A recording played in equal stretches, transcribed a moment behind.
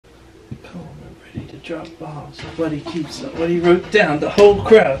Come on, we're ready to drop bombs. What he wrote down, the whole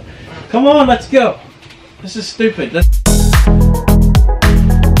crowd. Come on, let's go. This is stupid.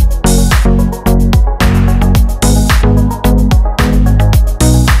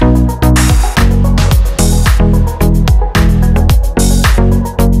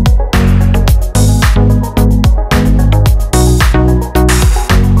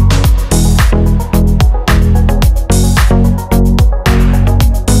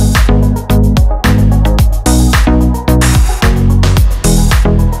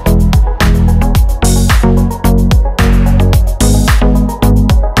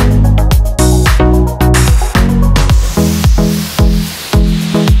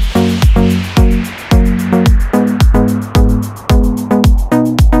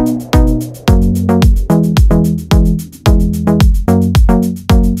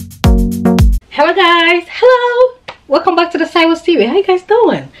 Welcome back to the Cyrus TV. How you guys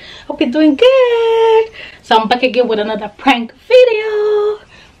doing? Hope you're doing good. So I'm back again with another prank video.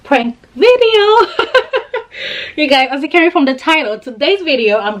 You guys, as you can read from the title, today's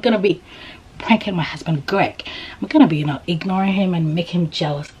video I'm gonna be pranking my husband Greg. I'm gonna be, ignoring him and make him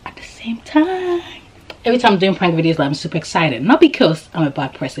jealous at the same time. Every time I'm doing prank videos, I'm super excited. Not because I'm a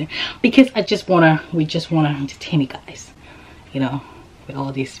bad person, because we just wanna entertain you guys, with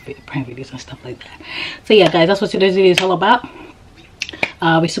all these prank videos and stuff like that. So yeah, guys, that's what today's video is all about.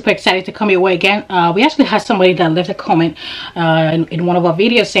 We're super excited to come your way again. We actually had somebody that left a comment in one of our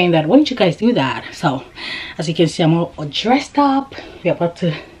videos saying that, why didn't you guys do that? So as you can see, I'm all dressed up. We're about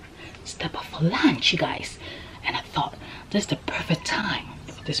to step up for lunch, you guys, and I thought this is the perfect time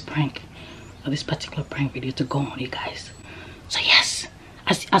for this prank, for this particular prank video to go on, you guys. So yes,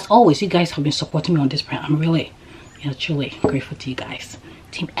 as always, you guys have been supporting me on this prank. I'm really truly grateful to you guys.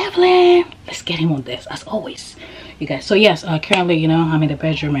 Team Evelyn, let's get him on this as always, you guys. So yes, currently, I'm in the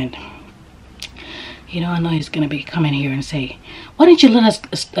bedroom, and I know he's gonna be coming here and say, why didn't you let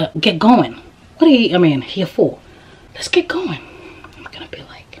us get going? What are you here for? Let's get going. I'm gonna be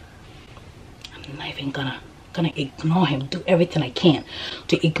like, I'm not even gonna ignore him, do everything I can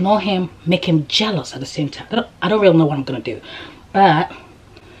to ignore him, make him jealous at the same time. I don't really know what I'm gonna do, but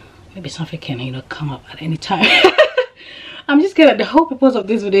maybe something can come up at any time. I'm just gonna, the whole purpose of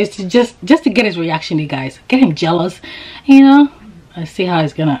this video is to just to get his reaction, you guys, get him jealous, and see how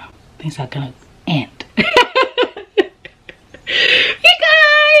things are gonna end. You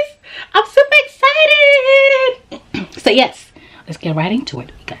guys, I'm super excited. So yes, let's get right into it,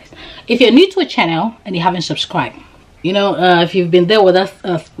 you guys. If you're new to a channel and you haven't subscribed, if you've been there with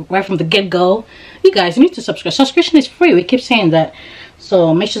us right from the get-go, you guys, you need to subscribe. Subscription is free. We keep saying that.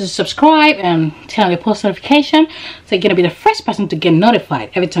 So make sure to subscribe and turn on your post notification, so you're gonna be the first person to get notified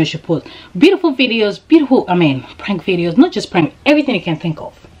every time you post beautiful videos, prank videos, not just prank, everything you can think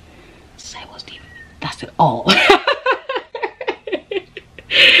of. Cyrus TV, that's it all.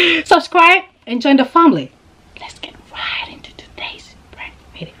 Subscribe and join the family. Let's get right into today's prank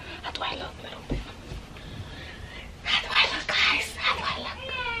video. How do I look, little bit? How do I look, guys? How do I look?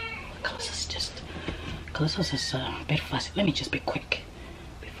 Cause this is a bit fussy. Let me just be quick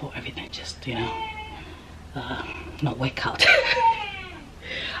before everything just not work out.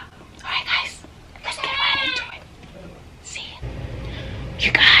 Alright guys, let's get right into it. See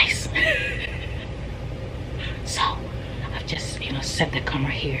you guys. So I've just set the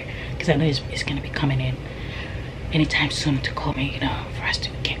camera here because I know it's gonna be coming in anytime soon to call me, for us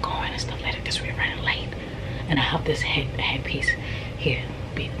to get going and stuff like that, because we're running late. And I have this headpiece here,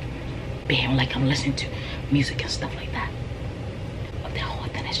 being like I'm listening to music and stuff like that. But the whole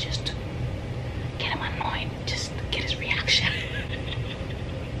thing is just to get him annoyed, just to get his reaction.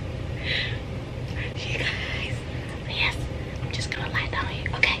 You guys, yes, I'm just gonna lie down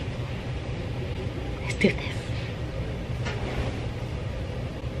here, okay? Let's do this.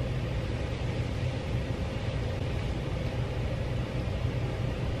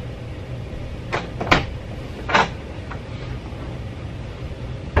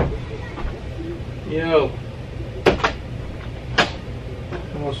 Yo,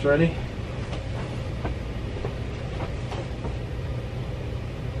 almost ready?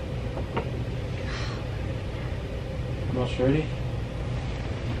 Almost ready?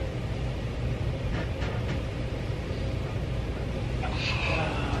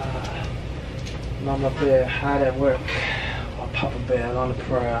 Mama bear hard at work, while Papa bear on the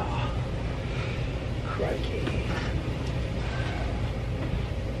prowl. Crikey.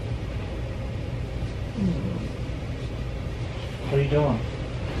 What are you doing?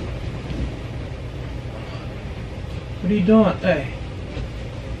 What are you doing? Hey.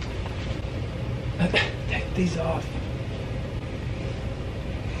 Take these off.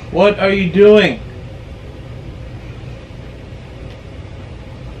 What are you doing?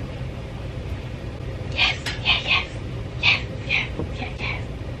 Yes.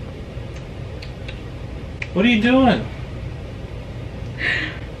 What are you doing?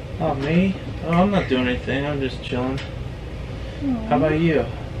 Oh, me? Oh, I'm not doing anything. I'm just chilling. Aww. How about you?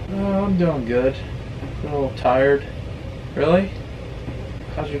 Oh, I'm doing good. A little tired. Really?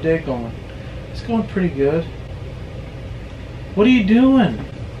 How's your day going? It's going pretty good. What are you doing?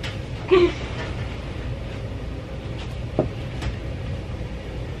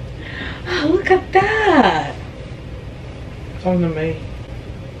 Oh, look at that. Talking to me.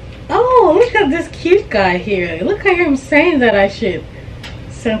 Oh, look at this cute guy here. Look at him saying that I should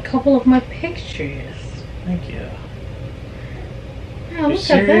send a couple of my pictures. Thank you. Oh, look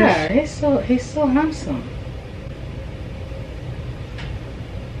at that. He's so handsome.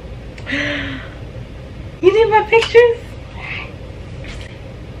 You need my pictures?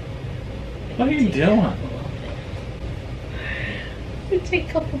 What are you doing? Let me take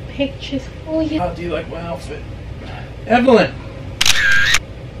a couple pictures for you. How do you like my outfit? Evelyn!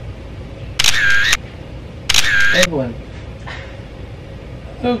 Evelyn.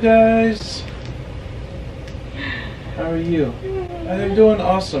 Hello guys. How are you? I'm doing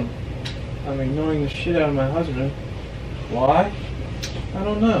awesome. I'm ignoring the shit out of my husband. Why? I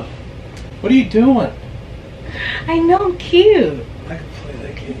don't know. What are you doing? I know, I'm cute. I can play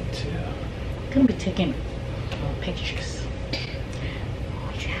that game too. I'm gonna be taking more pictures.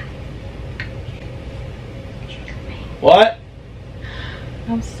 Oh yeah. What?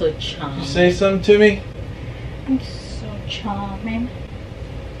 I'm so charming. Did you say something to me? I'm so charming.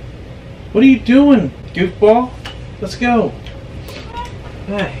 What are you doing, goofball? Let's go.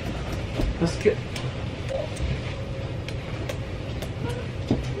 Hey, let's get.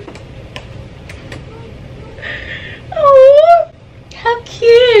 Oh, how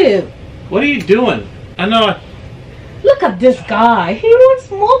cute. What are you doing? I know Look at this guy. He wants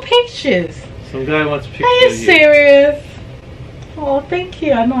more pictures. some guy wants pictures Are you of you. serious? Oh, thank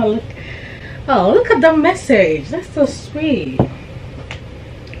you. I know. Look. Oh, look at the message. That's so sweet. Look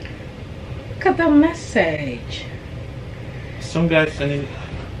at the message. Some guy sending.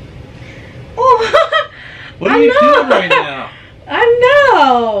 Oh, What are you doing right now? I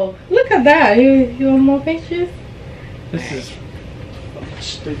know. Look at that. You want more pictures? This is fucking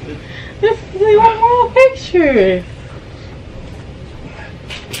stupid. You want more pictures?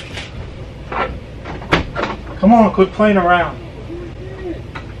 Come on, quit playing around.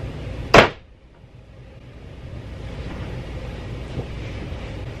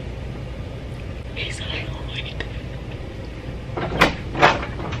 He's like, oh my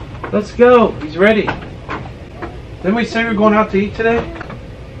God. Let's go. He's ready. Didn't we say we're going out to eat today?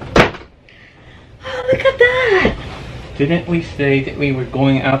 Oh, look at that. Didn't we say that we were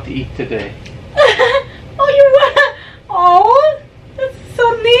going out to eat today? Oh, you want? Oh, that's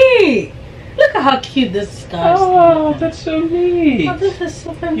so neat. Look at how cute this guy is. Oh, that's so neat. Oh, this is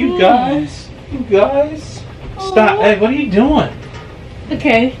super neat. You guys. Stop. Hey, what are you doing?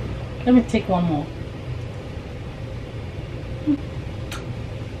 Okay, let me take one more.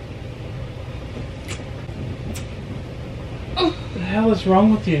 What the hell is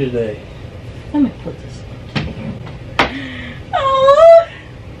wrong with you today? Let me put this one here. Oh.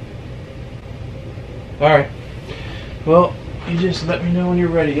 Alright. Well, you just let me know when you're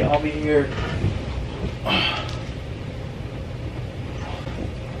ready. I'll be here.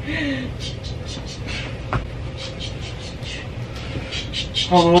 I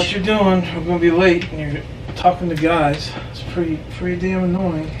don't know what you're doing. We're gonna be late and you're talking to guys. It's pretty damn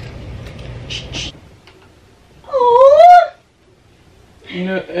annoying. Oh. You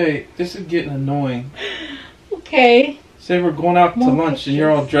know, hey, this is getting annoying. Okay. Say we're going out to More lunch and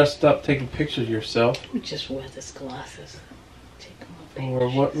you're all pictures. dressed up taking pictures of yourself. Let me just wear these glasses. Take them Or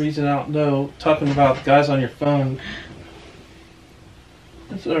what reason, I don't know. Talking about guys on your phone.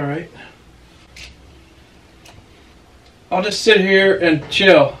 That's alright. I'll just sit here and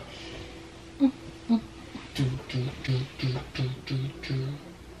chill.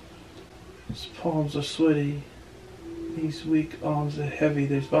 His palms are sweaty. These weak arms are heavy.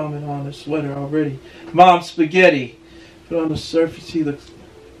 There's vomit on the sweater already. Mom, spaghetti. Put on the surface. He looks.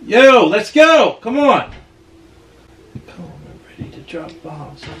 Yo, let's go. Come on. Calm and ready to drop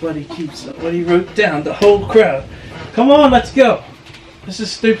bombs. What he keeps up. What he wrote down. The whole crowd. Come on, let's go. This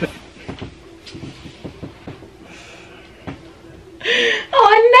is stupid.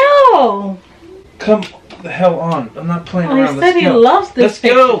 Oh, no. Come the hell on. I'm not playing Oh, he around. said Let's he go. loves this Let's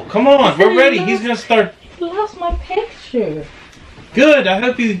picture. go. Come on. He said We're he ready. loves- He's going to start. He loves my picture. Good. I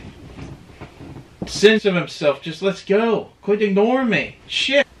hope he sense of himself. Just let's go. Quit ignoring me.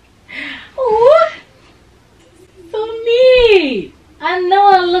 Shit. Oh, so neat. I know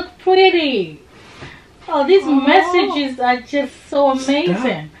I look pretty. Oh, these messages are just so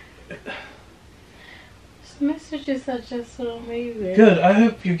amazing. These messages are just so amazing. Good. I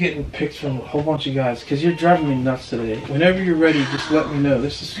hope you're getting pics from a whole bunch of guys, because you're driving me nuts today. Whenever you're ready, just let me know.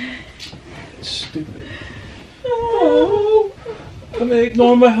 This is stupid. Oh, I'm gonna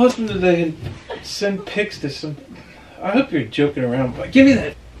ignore my husband today and send pics to some. I hope you're joking around, but give me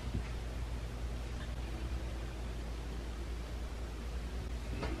that.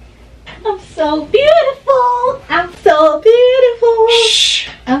 I'm so beautiful. I'm so beautiful. Shh.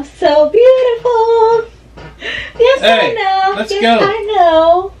 I'm so beautiful. Yes, Hey, I know. let's yes, go. I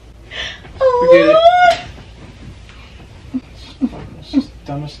know. Forget it. Oh. It's the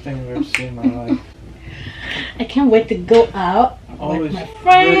dumbest thing I've ever seen in my life. I can't wait to go out Always with my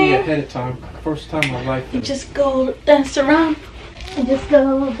ready friends. ahead of time. First time in my life. And just go dance around. And just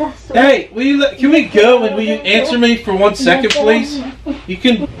go dance around. Hey, will you can we go and will you answer me for 1 second, please? You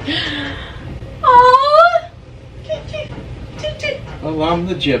can. Oh. Oh, I'm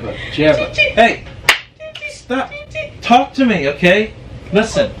the jibber. Hey, stop. Talk to me, okay?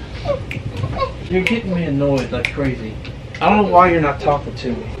 Listen. You're getting me annoyed like crazy. I don't know why you're not talking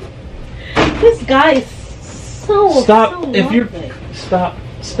to me. This guy is so Stop. so If you're lovely.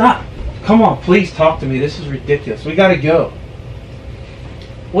 Stop. Come on, please talk to me. This is ridiculous. We gotta go.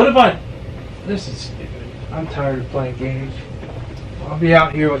 What if I? This is stupid. I'm tired of playing games. I'll be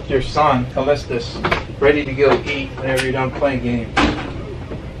out here with your son, Callistus, ready to go eat whenever you're done playing games.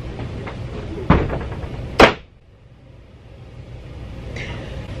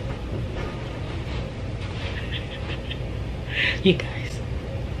 You guys,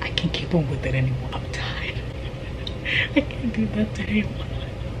 I can't keep on with it anymore. I'm tired. I can't do that to anyone.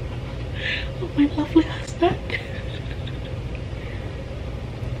 Oh, my lovely husband.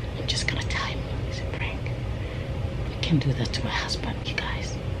 I'm just gonna tell him it's a prank. I can't do that to my husband, you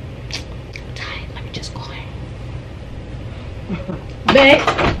guys. I'm tired. Let me just go home.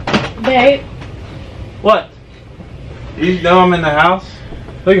 Babe. What? You know I'm in the house?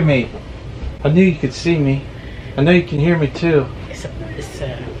 Look at me. I knew you could see me. I know you can hear me too. It's a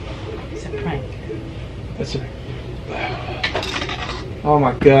prank. It's a. Oh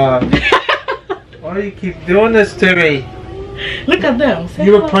my God. Why do you keep doing this to me? Look at them. Say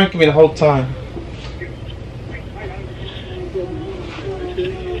You were hello. pranking me the whole time.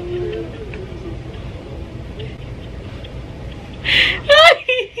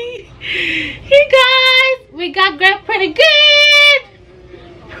 Hey guys, we got Greg pretty good.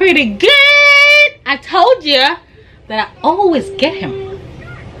 Pretty good. I told you that I always get him.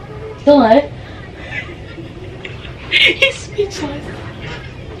 What? He's speechless.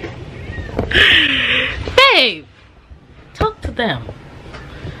 Babe, talk to them.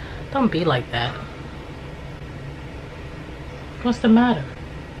 Don't be like that. What's the matter?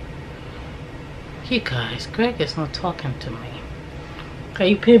 You guys, Greg is not talking to me. Can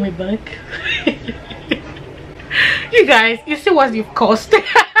you pay me back? You guys, you see what you've cost. You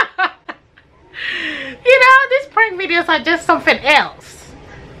know, these prank videos are just something else.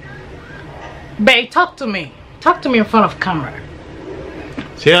 Babe, talk to me. Talk to me in front of camera.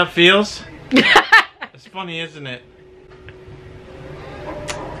 See how it feels? It's funny, isn't it?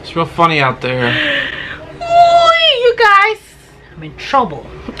 It's real funny out there. Ooh, you guys, I'm in trouble.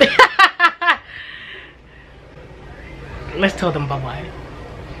 Let's tell them bye-bye.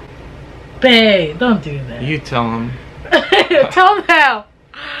 Babe, don't do that. You tell them. Tell them,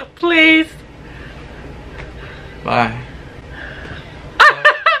 please. Bye.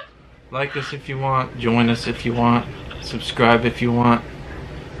 Like us if you want. Join us if you want. Subscribe if you want.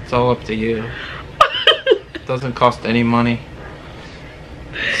 It's all up to you. It doesn't cost any money.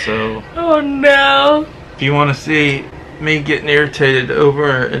 So, Oh no. if you want to see me getting irritated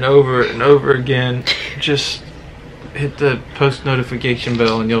over and over and over again, just hit the post notification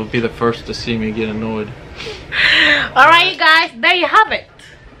bell and you'll be the first to see me get annoyed. Alright, you guys, there you have it.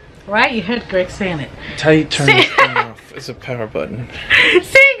 Right? You heard Greg saying it. That's how you turn this thing off. It's a power button.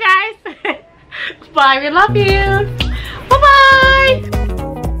 See you guys. Bye. We love you.